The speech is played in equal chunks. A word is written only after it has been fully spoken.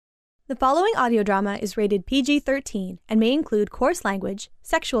The following audio drama is rated PG-13 and may include coarse language,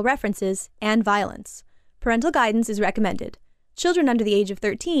 sexual references, and violence. Parental guidance is recommended. Children under the age of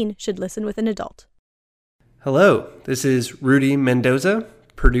 13 should listen with an adult. Hello, this is Rudy Mendoza,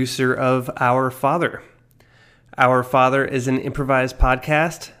 producer of Our Father. Our Father is an improvised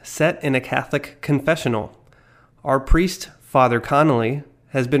podcast set in a Catholic confessional. Our priest, Father Connolly,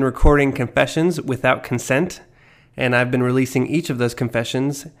 has been recording confessions without consent, and I've been releasing each of those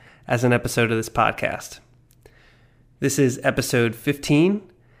confessions as an episode of this podcast. This is episode 15,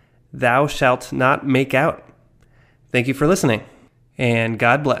 Thou Shalt Not Make Out. Thank you for listening, and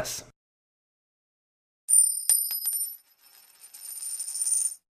God bless.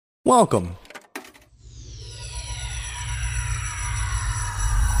 Welcome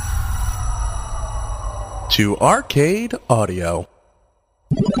to Arcade Audio.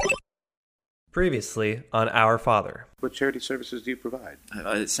 Previously on Our Father. What charity services do you provide?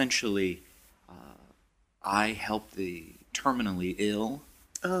 Essentially, I help the terminally ill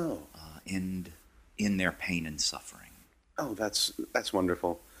end in their pain and suffering. Oh, that's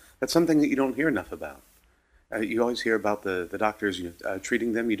wonderful. That's something that you don't hear enough about. You always hear about the doctors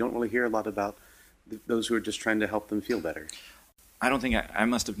treating them. You don't really hear a lot about those who are just trying to help them feel better. I don't think I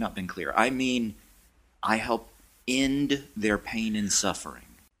must have not been clear. I mean, I help end their pain and suffering.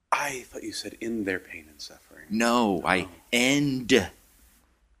 I thought you said in their pain and suffering. No, I end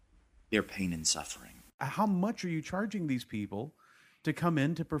their pain and suffering. How much are you charging these people to come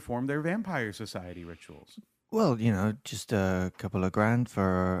in to perform their Vampire Society rituals? Well, just a couple of grand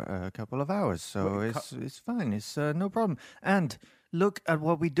for a couple of hours, so it's fine. It's no problem. And look at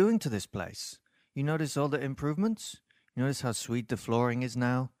what we're doing to this place. You notice all the improvements? You notice how sweet the flooring is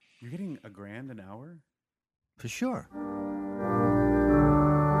now? You're getting $1,000 an hour? For sure.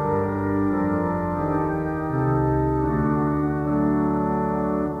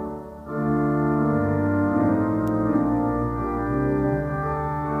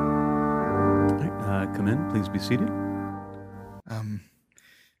 Come in, please be seated.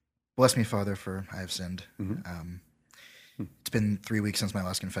 Bless me, Father, for I have sinned. Mm-hmm. It's been 3 weeks since my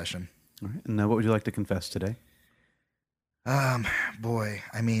last confession. All right. And what would you like to confess today? My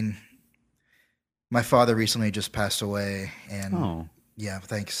father recently just passed away, and yeah,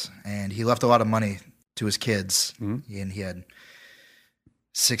 thanks. And he left a lot of money to his kids, and he had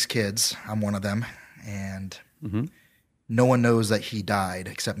 6 kids. I'm one of them, and no one knows that he died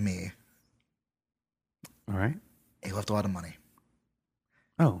except me. All right. He left a lot of money.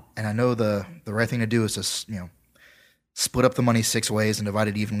 Oh. And I know the right thing to do is to, split up the money 6 ways and divide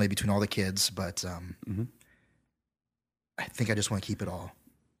it evenly between all the kids. But I think I just want to keep it all.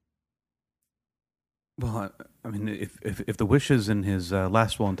 Well, I mean, if the wishes in his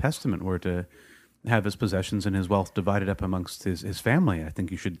last will and testament were to have his possessions and his wealth divided up amongst his family, I think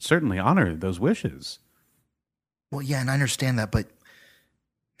you should certainly honor those wishes. Well, yeah, and I understand that, but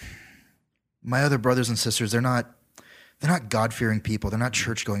my other brothers and sisters, they're not God-fearing people. They're not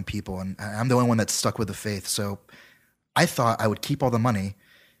church-going people, and I'm the only one that's stuck with the faith. So I thought I would keep all the money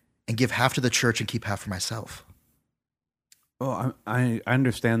and give half to the church and keep half for myself. Well, I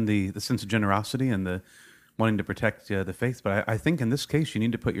understand the sense of generosity and the wanting to protect the faith, but I think in this case you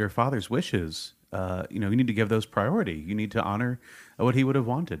need to put your father's wishes. You need to give those priority. You need to honor what he would have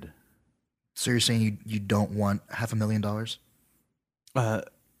wanted. So you're saying you don't want $500,000?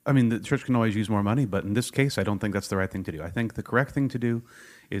 I mean, the church can always use more money, but in this case, I don't think that's the right thing to do. I think the correct thing to do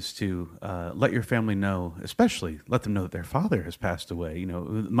is to let your family know, especially let them know that their father has passed away,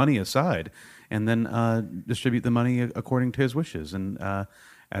 money aside, and then distribute the money according to his wishes and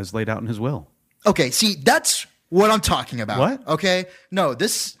as laid out in his will. Okay, see, that's what I'm talking about. What? Okay? No,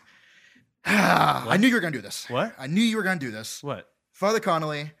 this... I knew you were going to do this. What? I knew you were going to do this. What? Father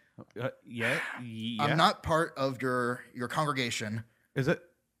Connolly, Yeah. I'm not part of your congregation. Is it?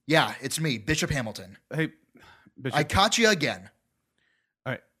 Yeah, it's me, Bishop Hamilton. Hey, Bishop. I caught you again.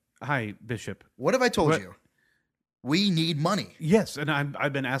 All right. Hi, Bishop. What have I told you? We need money. Yes, and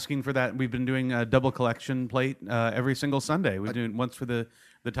I've been asking for that. We've been doing a double collection plate every single Sunday. We're doing once for the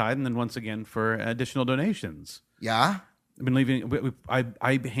tithe and then once again for additional donations. Yeah? I've been leaving. I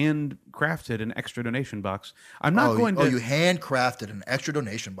handcrafted an extra donation box. I'm not going to. Oh, you handcrafted an extra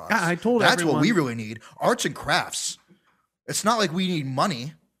donation box. Yeah, I told That's everyone. what we really need. Arts and crafts. It's not like we need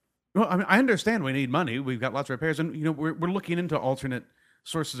money. Well, I mean, I understand we need money. We've got lots of repairs, and we're looking into alternate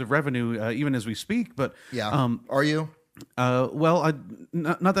sources of revenue even as we speak. But yeah, are you? Well,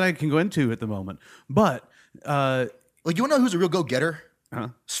 not that I can go into at the moment. But you want to know who's a real go-getter? Huh?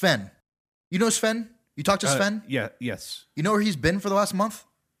 Sven. You know Sven? You talked to Sven? Yeah. Yes. You know where he's been for the last month?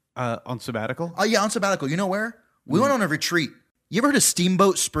 On sabbatical. Oh yeah, on sabbatical. You know where? We went on a retreat You ever heard of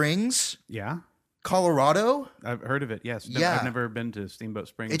Steamboat Springs, Yeah, Colorado? I've heard of it. Yes. Yeah. I've never been to Steamboat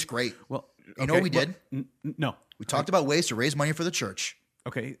Springs. It's great. Well, You know what we did? No. We talked about ways to raise money for the church.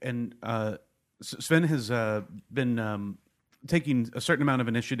 Okay, and Sven has been taking a certain amount of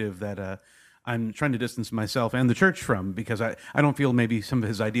initiative that I'm trying to distance myself and the church from, because I don't feel maybe some of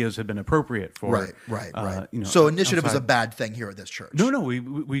his ideas have been appropriate for Right. You know, So initiative is outside. a bad thing here at this church. No,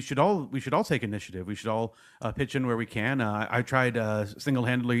 we should all take initiative. We should all pitch in where we can. I tried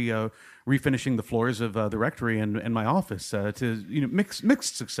single-handedly refinishing the floors of the rectory and my office to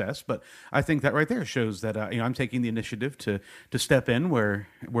mixed success. But I think that right there shows that I'm taking the initiative to step in where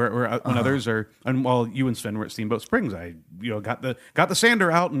when others are. And while you and Sven were at Steamboat Springs, I got the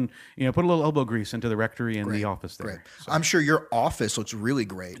sander out and put a little elbow grease into the rectory and the office there. Great. So- I'm sure your office looks really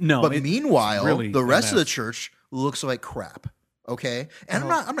great. No, but it's meanwhile, really the a rest of the mess. church looks like crap. Okay, and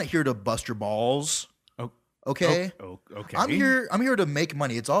I'm not here to bust your balls. Oh, Okay, okay. I'm here to make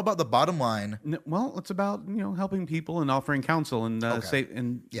money. It's all about the bottom line. Well, it's about helping people and offering counsel and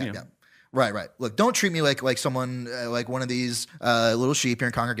Yeah. Right. Look, don't treat me like someone like one of these little sheep here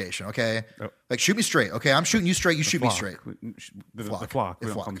in congregation. Okay, like shoot me straight. Okay, I'm shooting you straight. You shoot me straight. The flock. We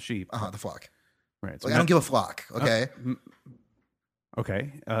don't call them the sheep. The flock. Right. So Like, I don't give a flock. Okay.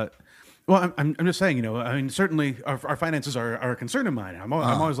 Okay. Well, I'm just saying. I mean, certainly our finances are a concern of mine. I'm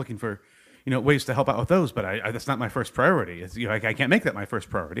always looking for ways to help out with those, but that's not my first priority. It's, I can't make that my first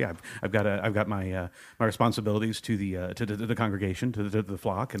priority. I've got my responsibilities to the congregation, to the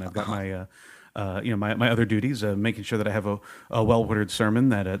flock, and I've got my my other duties, making sure that I have a well-worded sermon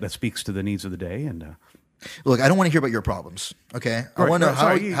that speaks to the needs of the day. And Look, I don't want to hear about your problems. Okay, I Right, want to know no,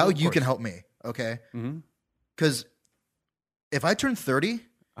 sorry, how of you can course. help me. Okay, Mm-hmm. because if I turn 30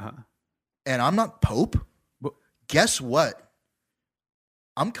 Uh-huh. and I'm not Pope, Wh- guess what?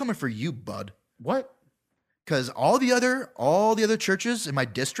 I'm coming for you, bud. What? Because all the other churches in my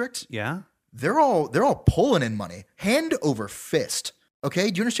district, Yeah. they're all pulling in money, hand over fist.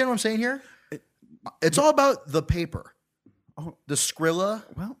 Okay, do you understand what I'm saying here? It's all about the paper, Oh, the Skrilla.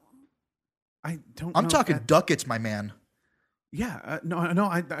 well, I don't. I'm know talking that- ducats, my man. Yeah, no,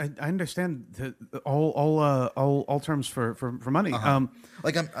 I understand all terms for money.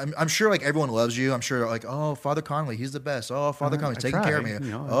 Like I'm sure like everyone loves you. I'm sure like, oh, Father Connolly, he's the best. Oh, Father Connolly's I taking care of try,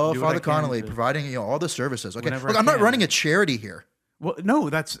 me. I Oh, do what I Father can Connolly to- providing all the services. Okay, whenever look, I I'm not can. running a charity here. Well, no,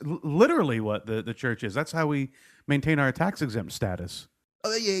 that's literally what the church is. That's how we maintain our tax exempt status.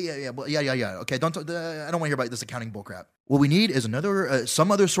 Oh yeah. Well, yeah. Okay, I don't want to hear about this accounting bullcrap. What we need is another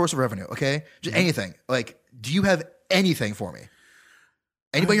some other source of revenue. Okay, just anything. Like, do you have anything for me?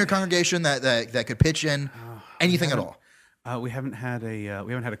 Anybody in your congregation that could pitch in anything at all? We haven't had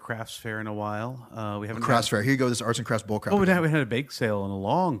a crafts fair in a while. We haven't Crafts fair. Here you go. This arts and crafts bullcrap. Oh, we again. haven't had a bake sale in a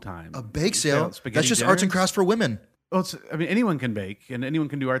long time. A bake sale. Spaghetti That's just arts and dinners. crafts for women. Well, anyone can bake and anyone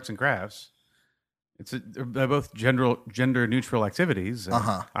can do arts and crafts. They're both gender neutral activities.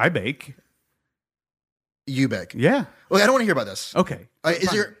 I bake. You bake. Yeah. Look, I don't want to hear about this. Okay.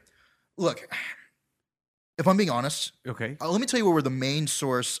 Look? If I'm being honest, Okay. let me tell you where the main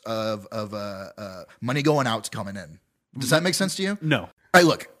source of money going out's coming in. Does that make sense to you? No. All right,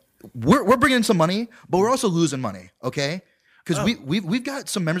 look, we're bringing in some money, but we're also losing money. Okay, because we've got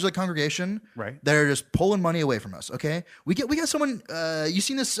some members of the congregation Right. that are just pulling money away from us. Okay, we got someone. You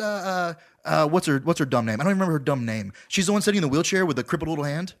seen this? What's her dumb name? I don't even remember her dumb name. She's the one sitting in the wheelchair with the crippled little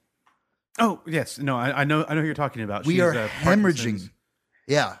hand. Oh yes. No. I know who you're talking about. We She's, are Parkinson's. hemorrhaging.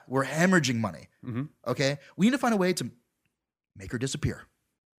 Yeah, we're hemorrhaging money. Mm-hmm. Okay, we need to find a way to make her disappear.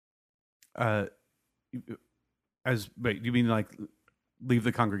 Wait, you mean like leave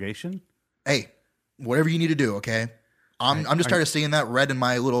the congregation? Hey, whatever you need to do. Okay, I'm just tired of seeing that red in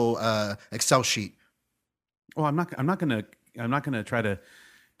my little Excel sheet. Well, I'm not gonna try to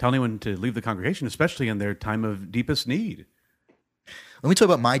tell anyone to leave the congregation, especially in their time of deepest need. Let me tell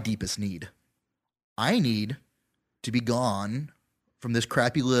you about my deepest need. I need to be gone from this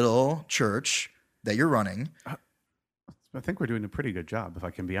crappy little church that you're running. I think we're doing a pretty good job, if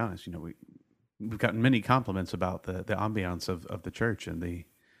I can be honest. We've gotten many compliments about the ambiance of the church and the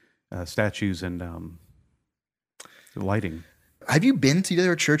statues and the lighting. Have you been to the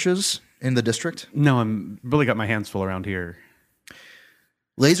other churches in the district? No, I'm really got my hands full around here.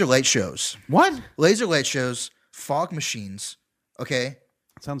 Laser light shows. What? Laser light shows, fog machines. Okay,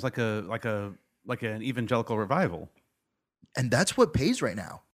 It sounds like an evangelical revival. and that's what pays right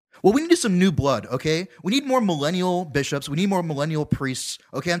now. Well, we need some new blood, okay? We need more millennial bishops. We need more millennial priests,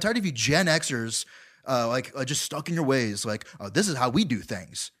 okay? I'm tired of you Gen Xers, just stuck in your ways. Like, this is how we do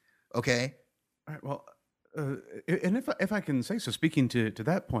things, okay? All right. Well, And if I can say so, speaking to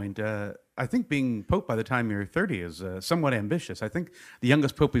that point, I think being pope by the time you're 30 is somewhat ambitious. I think the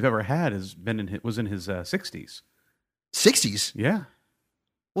youngest pope we've ever had was in his 60s. 60s? Yeah.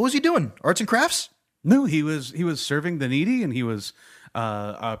 What was he doing? Arts and crafts? No, he was serving the needy, and he was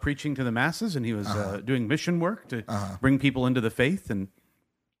preaching to the masses, and he was doing mission work to bring people into the faith and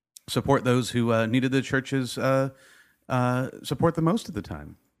support those who needed the church's support the most at the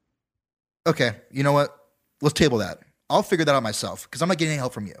time. Okay, you know what? Let's table that. I'll figure that out myself because I'm not getting any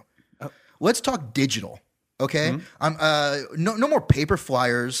help from you. Let's talk digital, okay? Mm-hmm. No more paper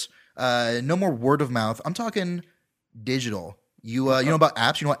flyers, no more word of mouth. I'm talking digital. You know about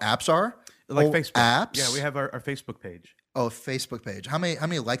apps? You know what apps are? Like Facebook. Apps? Yeah, we have our Facebook page. Oh, Facebook page. How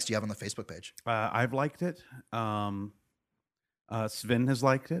many likes do you have on the Facebook page? I've liked it. Sven has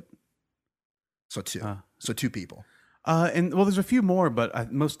liked it. So two people. And well, there's a few more,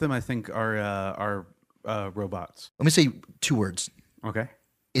 but most of them I think are robots. Let me say 2 words. Okay.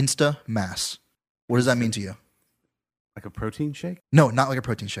 Insta mass. What does that mean to you? Like a protein shake? No, not like a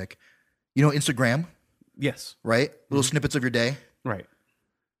protein shake. You know Instagram? Yes. Right? Little snippets of your day. Right.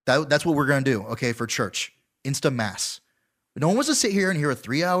 That's what we're going to do, okay, for church. Insta mass. No one wants to sit here and hear a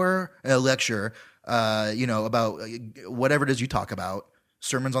 3-hour lecture, about whatever it is you talk about.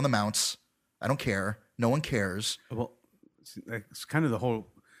 Sermons on the mounts. I don't care. No one cares. Well, it's kind of the whole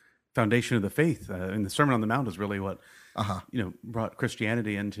foundation of the faith. And the Sermon on the Mount is really what brought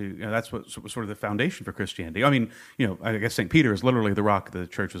Christianity into. That's what sort of the foundation for Christianity. I mean, I guess St. Peter is literally the rock the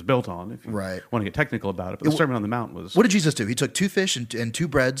church was built on. If you want to get technical about it, but the Sermon on the Mount was. What did Jesus do? He took 2 fish and 2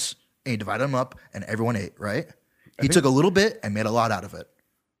 breads, and he divided them up, and everyone ate. Right? He took a little bit and made a lot out of it.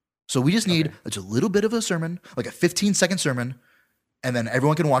 So we just need just a little bit of a sermon, like a 15-second sermon, and then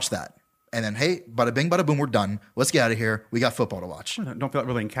everyone can watch that. And then, hey, bada bing, bada boom, we're done. Let's get out of here. We got football to watch. I don't feel that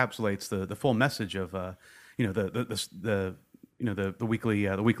really encapsulates the full message of the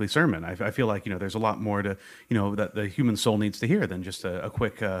weekly sermon. I feel like there's a lot more to that the human soul needs to hear than just a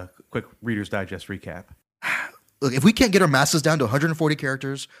quick Reader's Digest recap. Look, if we can't get our masses down to 140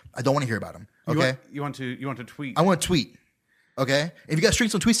 characters, I don't want to hear about them. Okay, you want to tweet? I want to tweet. Okay, if you got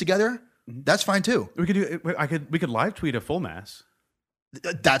strings on tweets together, that's fine too. We could live tweet a full mass.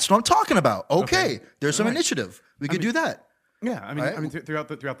 That's what I'm talking about. Okay. There's some initiative. We could do that. Yeah, I mean, throughout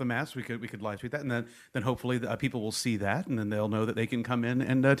the mass, we could live tweet that, and then hopefully people will see that, and then they'll know that they can come in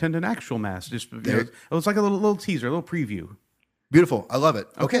and attend an actual mass. It's like a little teaser, a little preview. Beautiful. I love it.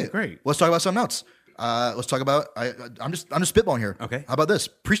 Okay, great. Let's talk about something else. Let's talk about. I'm just spitballing here. Okay. How about this?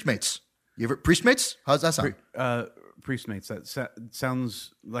 Priestmates. You ever Priestmates? How does that sound? Priestmates. That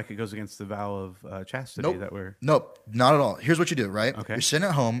sounds like it goes against the vow of chastity. Nope, not at all. Here's what you do, right? Okay. You're sitting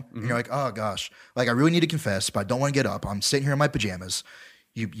at home, and you're like, oh gosh, like I really need to confess, but I don't want to get up. I'm sitting here in my pajamas.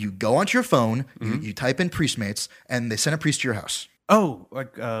 You go onto your phone, you type in Priestmates, and they send a priest to your house. Oh,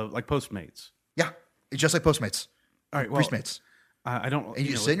 like Postmates. Yeah, it's just like Postmates. All right, well, Priestmates. I don't. And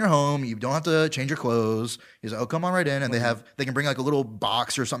you sit in your home. You don't have to change your clothes. You say, "Oh, come on right in," and they can bring like a little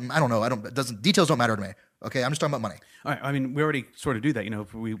box or something. I don't know. Details don't matter to me. Okay, I'm just talking about money. All right, I mean, we already sort of do that.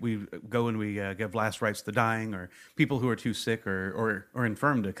 If we go and we give last rites to the dying, or people who are too sick or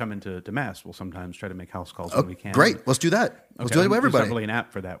infirm to come into mass. We'll sometimes try to make house calls when we can. Great, let's do that. Let's do it with everybody. There's not really an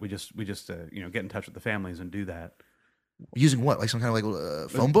app for that. We just get in touch with the families and do that. Using what? Like some kind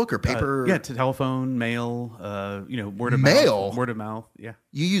of phone book or paper? Yeah, to telephone, mail, word of mail? Mouth. Word of mouth, yeah.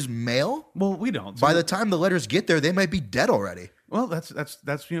 You use mail? Well, we don't. By the time the letters get there, they might be dead already. Well, that's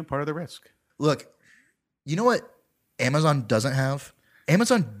part of the risk. Look, you know what Amazon doesn't have?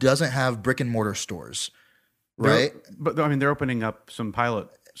 Amazon doesn't have brick and mortar stores, right? But I mean, they're opening up some pilot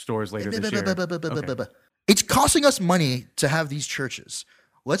stores later this year. Okay. It's costing us money to have these churches.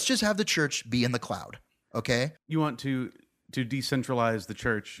 Let's just have the church be in the cloud. Okay. You want to decentralize the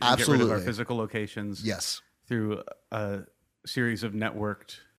church and Absolutely. get rid of our physical locations. Yes. Through a series of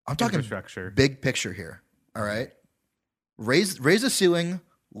networked infrastructure. Big picture here. All right. Raise the ceiling,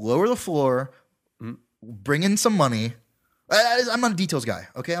 lower the floor, bring in some money. I'm not a details guy.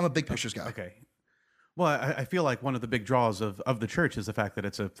 Okay. I'm a big pictures guy. Okay. Well, I feel like one of the big draws of the church is the fact that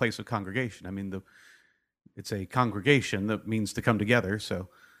it's a place of congregation. I mean, it's a congregation that means to come together. So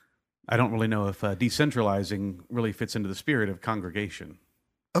I don't really know if decentralizing really fits into the spirit of congregation.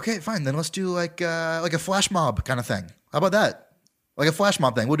 Okay, fine. Then let's do like a flash mob kind of thing. How about that? Like a flash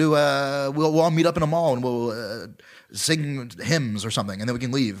mob thing. We'll do. We'll all meet up in a mall and we'll sing hymns or something, and then we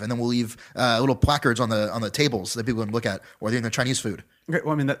can leave. And then we'll leave little placards on the tables that people can look at, or they're in the Chinese food. Okay.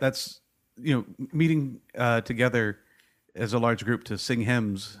 Well, I mean that's meeting together as a large group to sing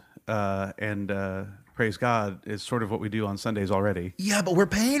hymns and praise God is sort of what we do on Sundays already. Yeah, but we're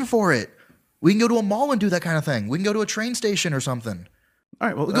paying for it. We can go to a mall and do that kind of thing. We can go to a train station or something. All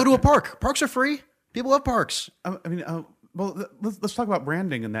right. Well, We'll go to a park. Parks are free. People love parks. Well, let's talk about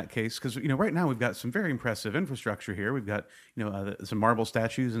branding in that case, because right now we've got some very impressive infrastructure here. We've got some marble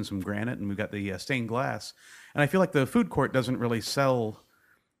statues and some granite, and we've got the stained glass. And I feel like the food court doesn't really sell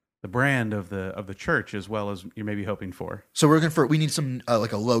the brand of the church as well as you're maybe hoping for. So we need some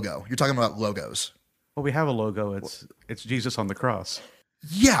like a logo. You're talking about logos. Well, we have a logo. It's Jesus on the cross.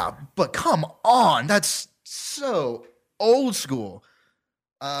 Yeah, but come on, that's so old school.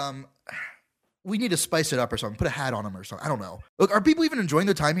 We need to spice it up or something. Put a hat on them or something. I don't know. Look, are people even enjoying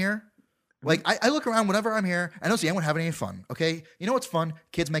their time here? Like, I look around whenever I'm here. I don't see anyone having any fun. Okay, you know what's fun?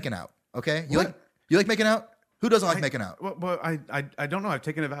 Kids making out. Okay, you like making out? Who doesn't like making out? Well, I don't know. I've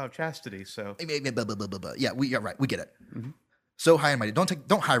taken a vow of chastity, so yeah, yeah, right. We get it. Mm-hmm. So high and mighty.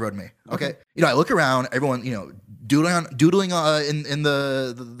 Don't high road me. Okay. I look around. Everyone, doodling in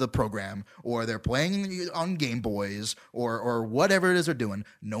the program, or they're playing on Game Boys, or whatever it is they're doing.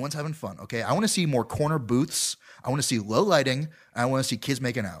 No one's having fun. Okay. I want to see more corner booths. I want to see low lighting. I want to see kids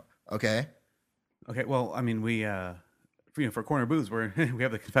making out. Okay. Okay. Well, I mean, we for corner booths, we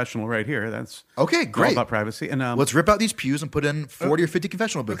have the confessional right here. That's okay. Great. All about privacy. And let's rip out these pews and put in 40 or 50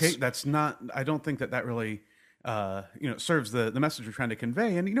 confessional booths. Okay. That's not. I don't think that really. Serves the message we're trying to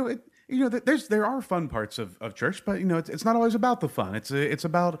convey, and there are fun parts of church, but it's not always about the fun. It's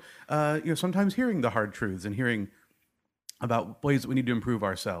about sometimes hearing the hard truths and hearing about ways that we need to improve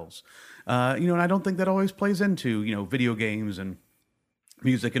ourselves. And I don't think that always plays into video games and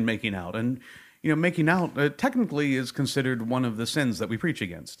music and making out. And making out technically is considered one of the sins that we preach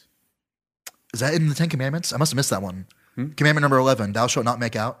against. Is that in the Ten Commandments? I must have missed that one. Commandment number 11: Thou shalt not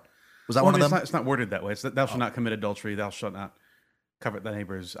make out. Was that one of them? It's not worded that way. It's thou shalt not commit adultery. Thou shalt not covet thy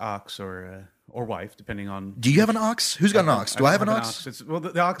neighbor's ox or wife, depending on. Do you have an ox? Who's got an ox? Do I have an ox?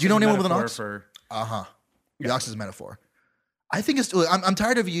 The ox. Do you know anyone with an ox? The ox is a metaphor. I think I'm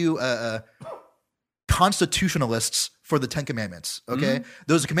tired of you constitutionalists for the Ten Commandments. Okay,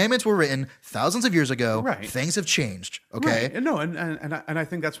 those commandments were written thousands of years ago. Right. Things have changed. Okay. Right. No, and I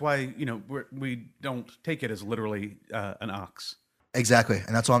think that's why we don't take it as literally an ox. Exactly,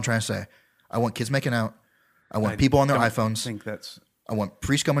 and that's all I'm trying to say. I want kids making out. I want people on their iPhones. I want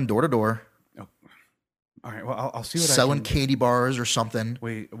priests coming door to door. Oh. All right. Well, I'll see what selling candy bars or something.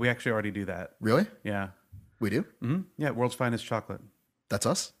 We actually already do that. Really? Yeah. We do? Mm-hmm. Yeah. World's Finest Chocolate. That's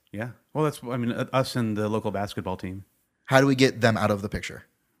us? Yeah. Well, us and the local basketball team. How do we get them out of the picture?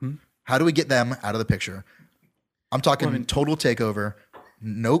 How do we get them out of the picture? I'm talking total takeover.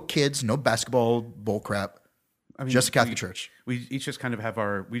 No kids. No basketball bull crap. Just a Catholic church. We each just kind of have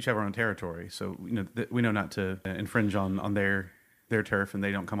our own territory, so we know not to infringe on their turf, and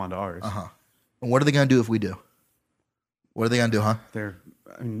they don't come onto ours. And what are they going to do if we do? What are they going to do, huh?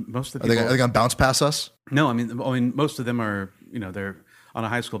 Most of the people are they going to bounce past us? No, I mean most of them are they're on a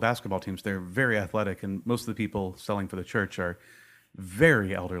high school basketball teams. They're very athletic, and most of the people selling for the church are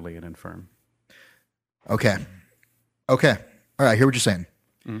very elderly and infirm. Okay, all right. I hear what you're saying.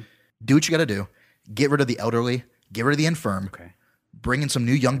 Do what you got to do. Get rid of the elderly. Get rid of the infirm. Okay. Bring in some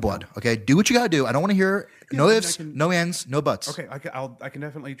new young blood. Okay. Do what you got to do. I don't want to hear no ifs, no ands, no buts. Okay. I can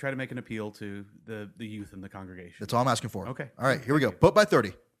definitely try to make an appeal to the youth in the congregation. That's all I'm asking for. Okay. All right. Here we go. Vote by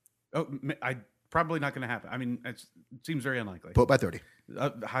 30. Oh, probably not going to happen. It seems very unlikely. Vote by 30.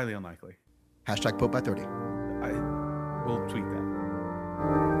 Highly unlikely. Hashtag vote by 30. I will tweet that.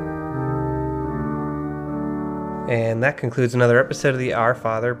 And that concludes another episode of the Our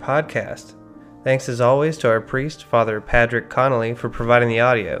Father podcast. Thanks as always to our priest, Father Patrick Connolly, for providing the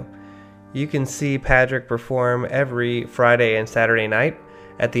audio. You can see Patrick perform every Friday and Saturday night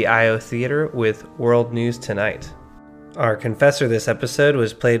at the IO Theater with World News Tonight. Our confessor this episode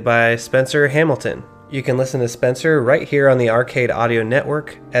was played by Spencer Hamilton. You can listen to Spencer right here on the Arcade Audio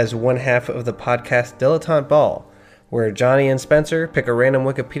Network as one half of the podcast Dilettante Ball, where Johnny and Spencer pick a random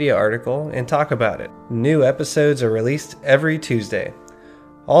Wikipedia article and talk about it. New episodes are released every Tuesday.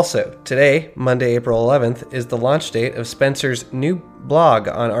 Also, today, Monday, April 11th, is the launch date of Spencer's new blog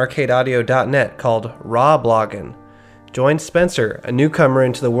on arcadeaudio.net called Raw Bloggin'. Join Spencer, a newcomer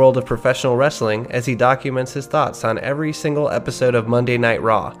into the world of professional wrestling, as he documents his thoughts on every single episode of Monday Night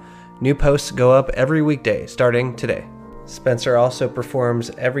Raw. New posts go up every weekday, starting today. Spencer also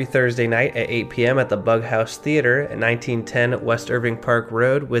performs every Thursday night at 8 p.m. at the Bug House Theater at 1910 West Irving Park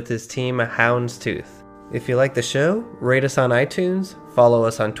Road with his team Houndstooth. If you like the show, rate us on iTunes, follow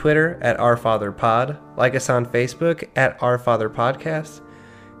us on Twitter at OurFatherPod, like us on Facebook at OurFatherPodcast.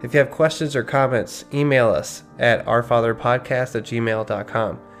 If you have questions or comments, email us at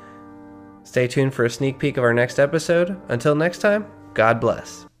ourfatherpodcast@gmail.com. Stay tuned for a sneak peek of our next episode. Until next time, God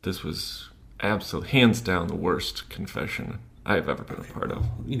bless. This was absolutely, hands down, the worst confession I've ever been a part of.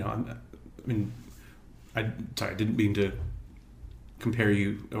 I didn't mean to compare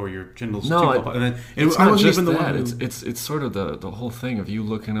you or your genitals. No, it's I not wasn't just even the that. one who... It's sort of the whole thing of you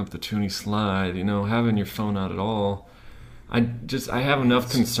looking up the Toonie slide, having your phone out at all. I have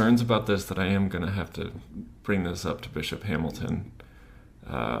enough concerns about this that I am going to have to bring this up to Bishop Hamilton.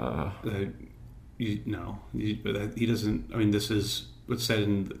 He doesn't. I mean, this is what's said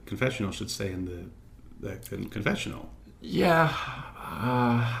in the confessional should stay in the confessional. Yeah,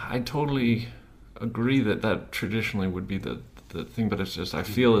 I totally agree that traditionally would be the thing, but it's just I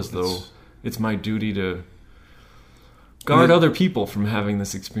feel as though it's my duty to guard other people from having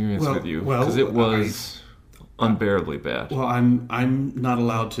this experience with you, because it was unbearably bad. Well, I'm not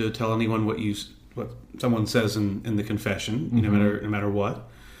allowed to tell anyone what someone says in the confession, no matter what.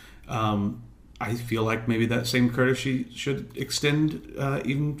 I feel like maybe that same courtesy should extend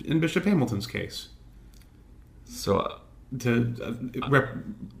even in Bishop Hamilton's case. So,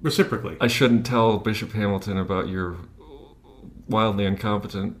 reciprocally. I shouldn't tell Bishop Hamilton about your wildly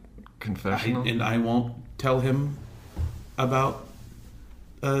incompetent confessional? And I won't tell him about...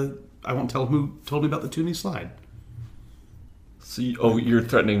 I won't tell him who told me about the Toonie slide. So you're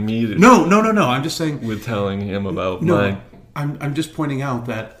threatening me to... No. I'm just saying... With telling him about mine. I'm just pointing out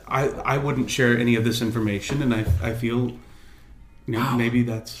that I wouldn't share any of this information, and I feel maybe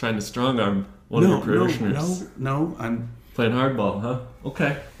that's trying to strong arm one of your parishioners. No, I'm playing hardball, huh?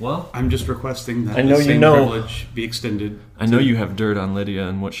 Okay, well, I'm just requesting that the same privilege be extended. I know you have dirt on Lydia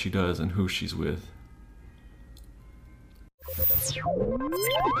and what she does and who she's with.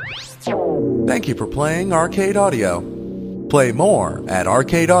 Thank you for playing Arcade Audio. Play more at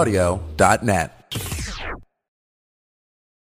arcadeaudio.net.